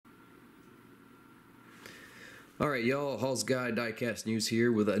Alright y'all, Hallsguide Diecast News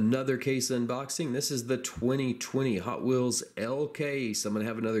here with another case unboxing. This is the 2020 Hot Wheels L case. I'm going to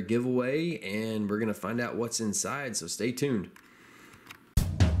have another giveaway and we're going to find out what's inside, so stay tuned.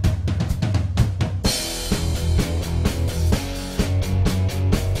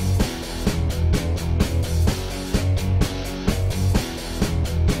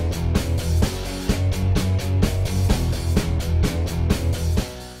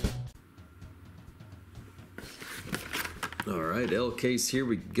 Alright, L case, here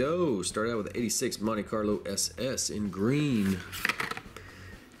we go. Start out with 86 Monte Carlo SS in green.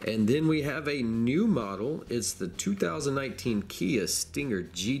 And then we have a new model. It's the 2019 Kia Stinger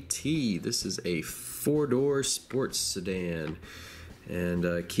GT. This is a four-door sports sedan.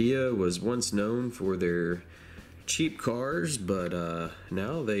 And Kia was once known for their cheap cars, but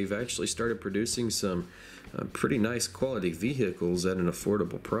now they've actually started producing some pretty nice quality vehicles at an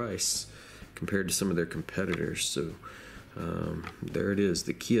affordable price compared to some of their competitors. So there it is,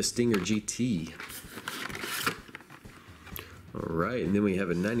 the Kia Stinger GT. Alright, and then we have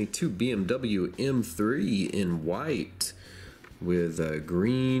a 92 BMW M3 in white with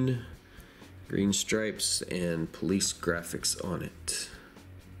green stripes and police graphics on it.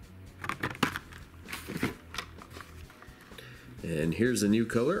 And here's a new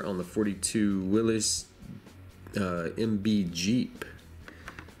color on the 42 Willys MB Jeep.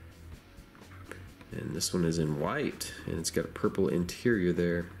 And this one is in white, and it's got a purple interior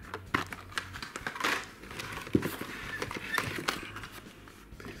there.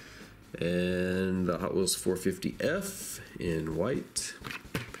 And the Hot Wheels 450F in white.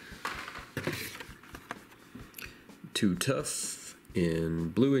 Too Tough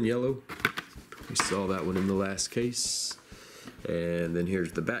in blue and yellow. We saw that one in the last case. And then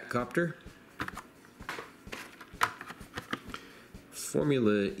here's the Batcopter.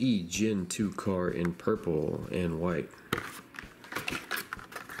 Formula E Gen 2 car in purple and white.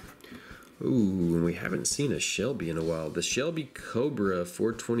 Ooh, and we haven't seen a Shelby in a while. The Shelby Cobra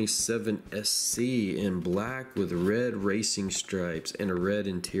 427 SC in black with red racing stripes and a red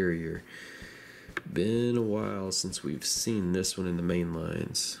interior. Been a while since we've seen this one in the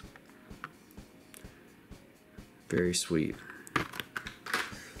Mainlines. Very sweet.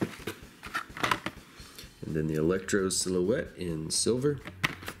 And then the Electro Silhouette in silver.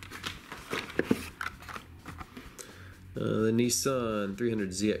 The Nissan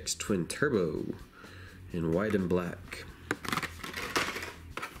 300ZX Twin Turbo in white and black.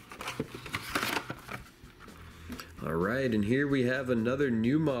 Alright, and here we have another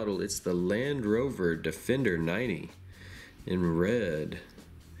new model. It's the Land Rover Defender 90 in red.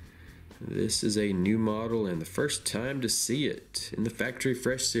 This is a new model and the first time to see it in the Factory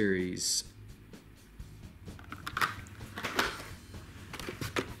Fresh series.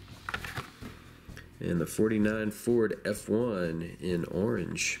 And the 49 Ford F1 in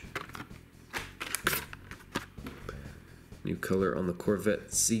orange. New color on the Corvette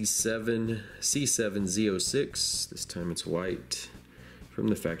C7 Z06. This time it's white from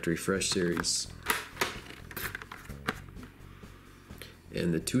the Factory Fresh series.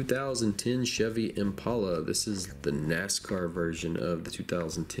 And the 2010 Chevy Impala. This is the NASCAR version of the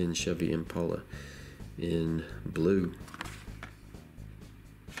 2010 Chevy Impala in blue.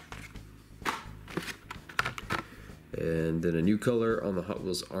 And then a new color on the Hot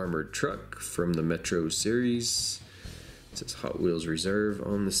Wheels Armored Truck from the Metro series. It says Hot Wheels Reserve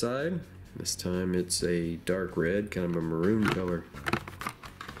on the side. This time it's a dark red, kind of a maroon color.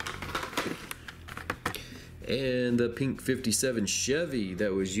 And the pink 57 Chevy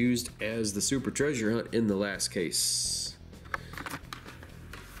that was used as the Super Treasure Hunt in the last case.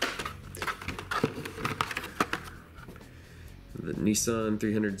 The Nissan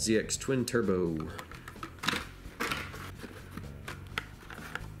 300ZX Twin Turbo.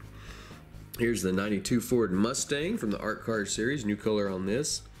 Here's the 92 Ford Mustang from the Art Car series. New color on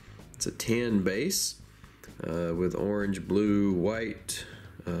this. It's a tan base with orange, blue, white.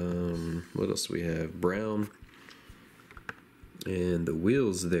 What else do we have? Brown. And the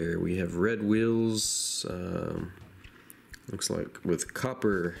wheels there. We have red wheels. Looks like with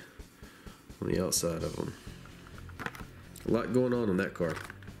copper on the outside of them. A lot going on in that car.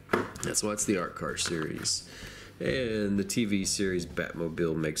 That's why it's the Art Car series. And the TV series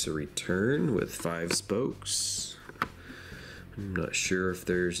Batmobile makes a return with 5 spokes. I'm not sure if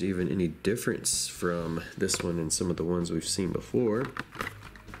there's even any difference from this one and some of the ones we've seen before.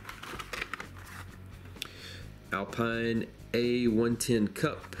 Alpine A110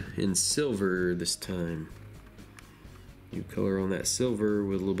 Cup in silver this time. New color on that silver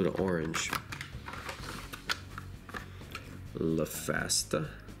with a little bit of orange. La Fasta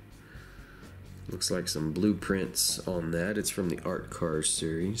Looks like some blueprints on that. It's from the Art Cars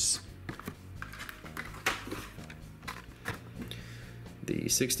series. The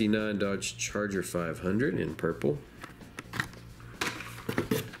 69 Dodge Charger 500 in purple.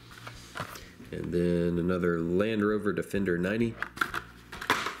 And then another Land Rover Defender 90.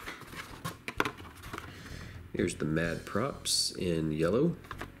 Here's the Mad Props in yellow.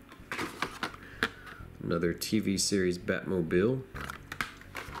 Another TV series Batmobile.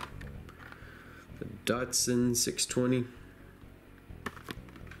 The Datsun 620.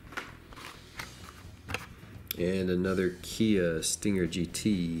 And another Kia Stinger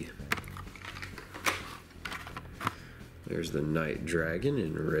GT. There's the Night Dragon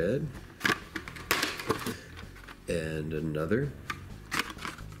in red. And another.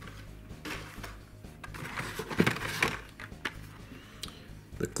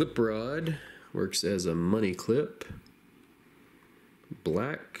 The clip rod works as a money clip.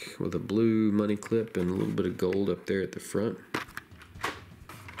 Black with a blue money clip and a little bit of gold up there at the front.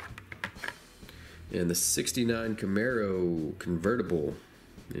 And the 69 Camaro convertible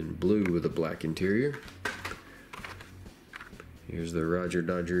in blue with a black interior. Here's the Roger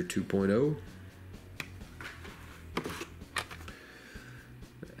Dodger 2.0.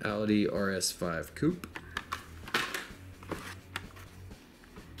 Audi RS5 Coupe.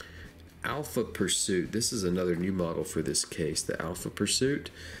 Alpha Pursuit. This is another new model for this case, the Alpha Pursuit.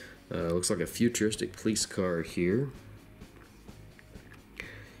 Looks like a futuristic police car here.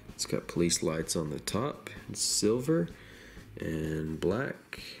 It's got police lights on the top. It's silver and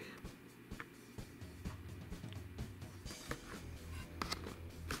black.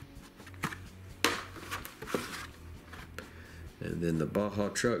 And then the Baja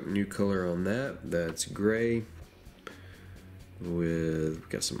truck, new color on that. That's gray with,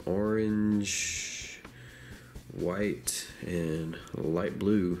 got some orange, white, and light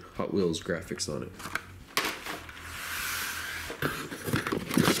blue Hot Wheels graphics on it.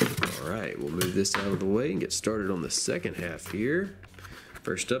 Alright, we'll move this out of the way and get started on the second half here.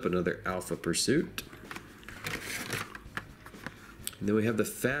 First up, another Alpha Pursuit. And then we have the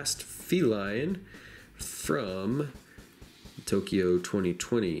Fast Feline from Tokyo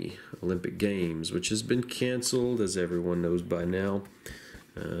 2020 Olympic Games, which has been canceled, as everyone knows by now.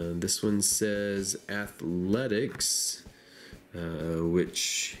 This one says athletics,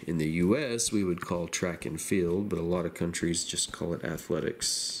 which in the US we would call track and field, but a lot of countries just call it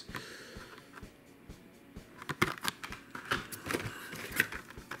athletics.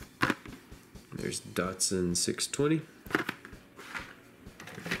 There's Datsun 620.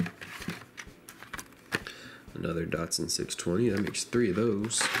 Another Datsun 620, that makes 3 of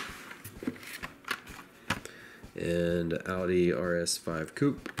those. And Audi RS5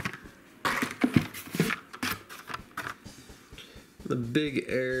 Coupe. The Big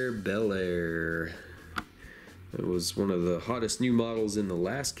Air Bel Air. It was one of the hottest new models in the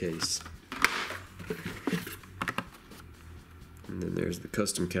last case. And then there's the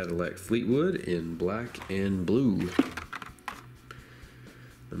custom Cadillac Fleetwood in black and blue.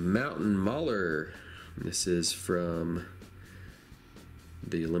 The Mountain Mauler. This is from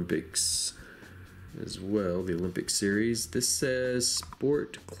the Olympics as well, the Olympic series. This says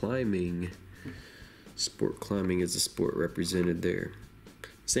sport climbing. Sport climbing is a sport represented there.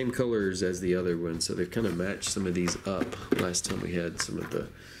 Same colors as the other one, so they've kind of matched some of these up. Last time we had some of the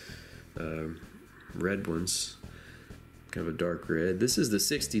red ones, kind of a dark red. This is the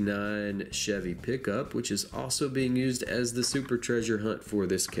 69 Chevy pickup, which is also being used as the super treasure hunt for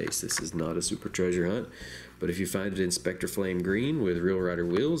this case. This is not a super treasure hunt, but if you find it in Spectre Flame Green with Real Rider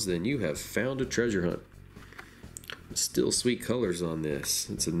wheels, then you have found a treasure hunt. Still sweet colors on this.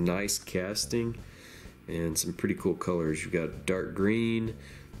 It's a nice casting and some pretty cool colors. You've got dark green,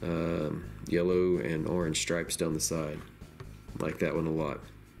 yellow, and orange stripes down the side. Like that one a lot.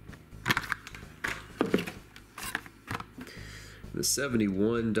 The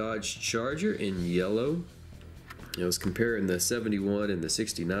 71 Dodge Charger in yellow. I was comparing the 71 and the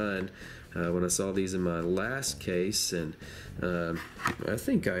 69 when I saw these in my last case, and I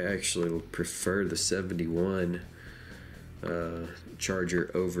think I actually prefer the 71 Charger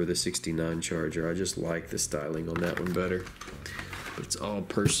over the 69 Charger. I just like the styling on that one better. But it's all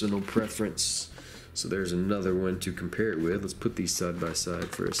personal preference. So there's another one to compare it with. Let's put these side by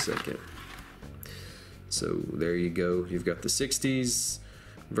side for a second. So there you go. You've got the 60s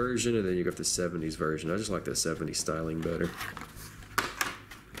version, and then you've got the 70s version. I just like the 70s styling better.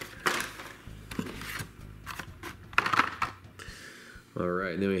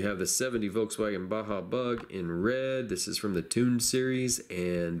 Alright, and then we have the 70 Volkswagen Baja Bug in red. This is from the Tuned series,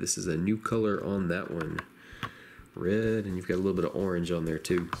 and this is a new color on that one. Red, and you've got a little bit of orange on there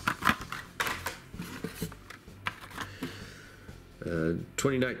too.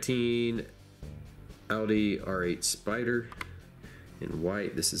 2019 Audi R8 Spider in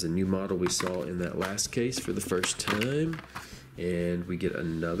white. This is a new model we saw in that last case for the first time, and we get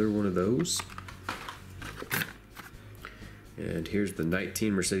another one of those. And here's the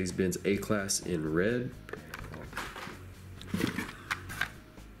 19 Mercedes-Benz A-Class in red.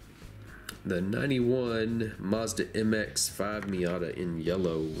 The 91 Mazda MX-5 Miata in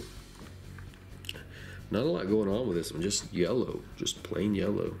yellow. Not a lot going on with this one, just yellow, just plain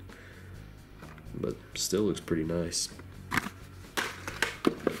yellow. But still looks pretty nice.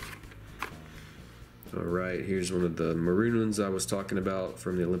 Alright, here's one of the maroon ones I was talking about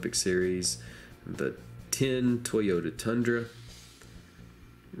from the Olympic Series. The 10 Toyota Tundra,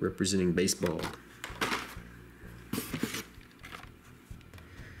 representing baseball.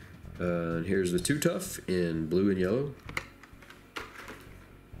 And here's the Too Tough in blue and yellow.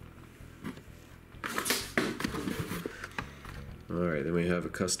 Alright, then we have a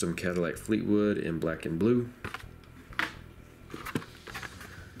custom Cadillac Fleetwood in black and blue.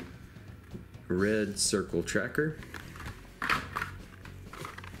 Red Circle Tracker.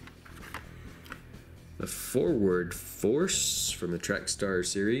 The Forward Force from the Trackstar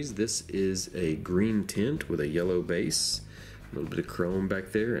series. This is a green tint with a yellow base. A little bit of chrome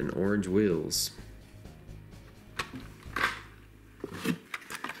back there and orange wheels.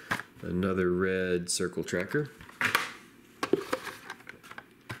 Another red circle tracker.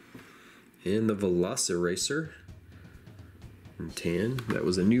 And the Velociracer in tan. That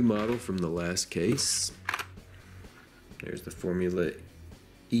was a new model from the last case. There's the Formula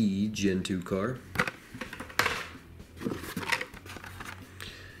E Gen 2 car.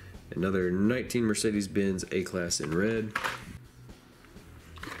 Another 19 Mercedes-Benz A-Class in red.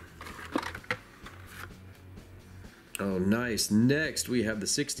 Oh, nice. Next, we have the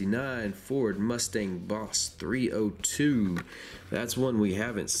 69 Ford Mustang Boss 302. That's one we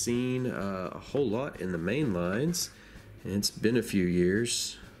haven't seen a whole lot in the main lines. It's been a few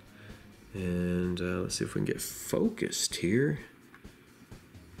years. And let's see if we can get focused here.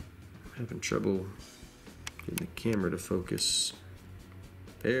 I'm having trouble getting the camera to focus.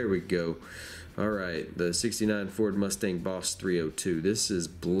 There we go. All right, the 69 Ford Mustang Boss 302. This is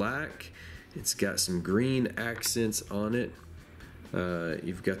black. It's got some green accents on it.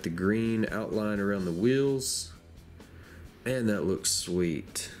 You've got the green outline around the wheels, and that looks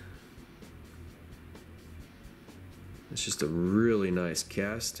sweet. It's just a really nice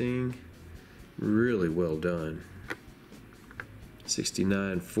casting, really well done.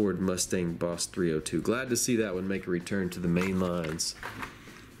 69 Ford Mustang Boss 302. Glad to see that one make a return to the main lines.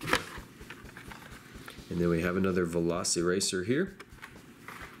 And then we have another Velociracer here.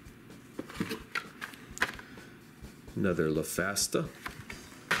 Another La Fasta.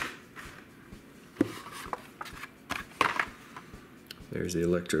 There's the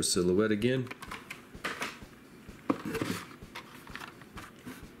Electro silhouette again.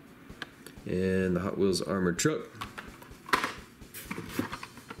 And the Hot Wheels armored truck.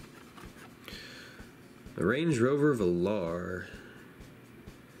 The Range Rover Velar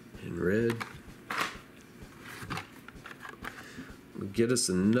in red. We'll get us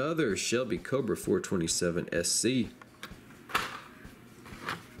another Shelby Cobra 427 SC.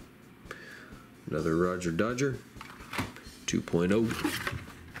 Another Roger Dodger 2.0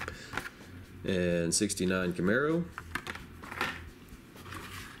 and 69 Camaro,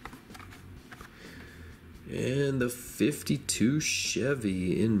 and the 52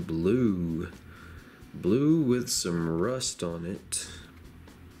 Chevy in blue with some rust on it.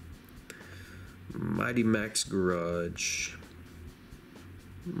 Mighty Max Garage.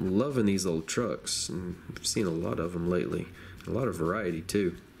 I'm loving these old trucks, and I've seen a lot of them lately. A lot of variety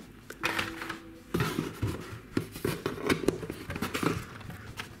too.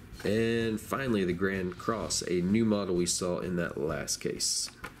 And finally, the Grand Cross, a new model we saw in that last case.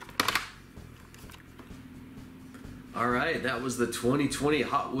 Alright, that was the 2020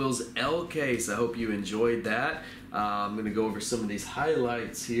 Hot Wheels L case. I hope you enjoyed that. I'm going to go over some of these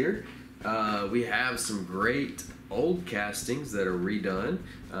highlights here. We have some great old castings that are redone.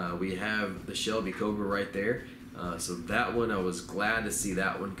 We have the Shelby Cobra right there. So that one, I was glad to see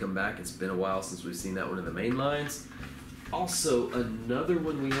that one come back. It's been a while since we've seen that one in the main lines. Also, another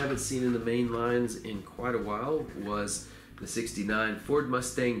one we haven't seen in the main lines in quite a while was the 69 Ford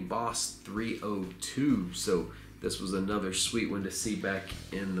Mustang Boss 302. So this was another sweet one to see back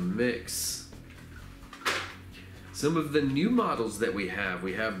in the mix. Some of the new models that we have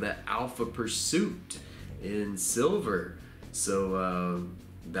the Alpha Pursuit in silver. So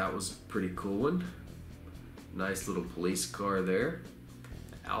that was a pretty cool one. Nice little police car there.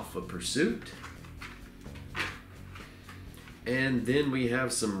 Alpha Pursuit. And then we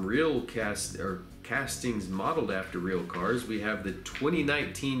have some real castings modeled after real cars. We have the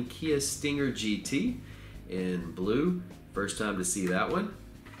 2019 Kia Stinger GT in blue. First time to see that one.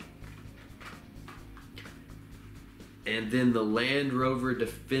 And then the Land Rover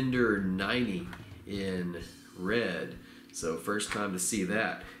Defender 90 in red. So first time to see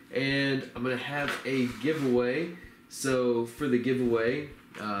that. And I'm gonna have a giveaway. So for the giveaway,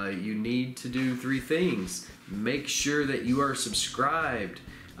 you need to do 3 things. Make sure that you are subscribed.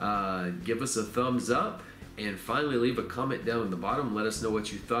 Give us a thumbs up, and finally leave a comment down in the bottom. Let us know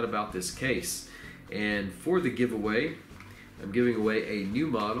what you thought about this case. And for the giveaway, I'm giving away a new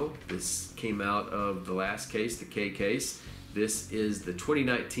model. This came out of the last case, the K case. This is the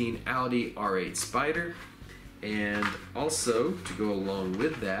 2019 Audi R8 Spider. And also, to go along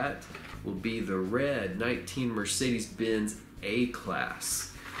with that, will be the red 19 Mercedes-Benz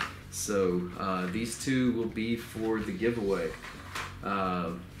A-Class. So these 2 will be for the giveaway.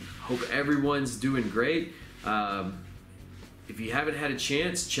 Hope everyone's doing great. If you haven't had a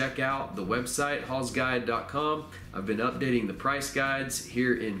chance, check out the website, Hallsguide.com. I've been updating the price guides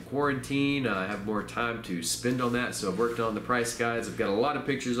here in quarantine. I have more time to spend on that, so I've worked on the price guides. I've got a lot of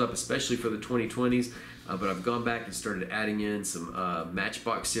pictures up, especially for the 2020s, but I've gone back and started adding in some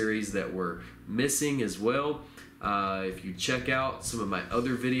Matchbox series that were missing as well. If you check out some of my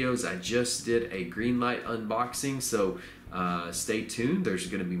other videos, I just did a green light unboxing, so stay tuned. There's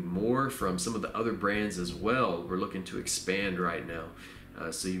going to be more from some of the other brands as well. We're looking to expand right now.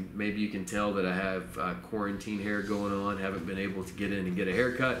 So maybe you can tell that I have quarantine hair going on, haven't been able to get in and get a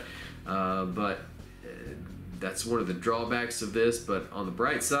haircut, but that's one of the drawbacks of this. But on the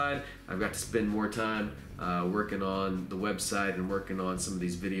bright side, I've got to spend more time working on the website and working on some of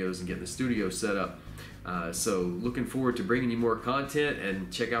these videos and getting the studio set up. So looking forward to bringing you more content,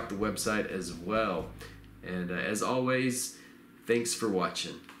 and check out the website as well. And as always, thanks for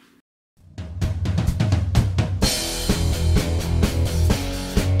watching.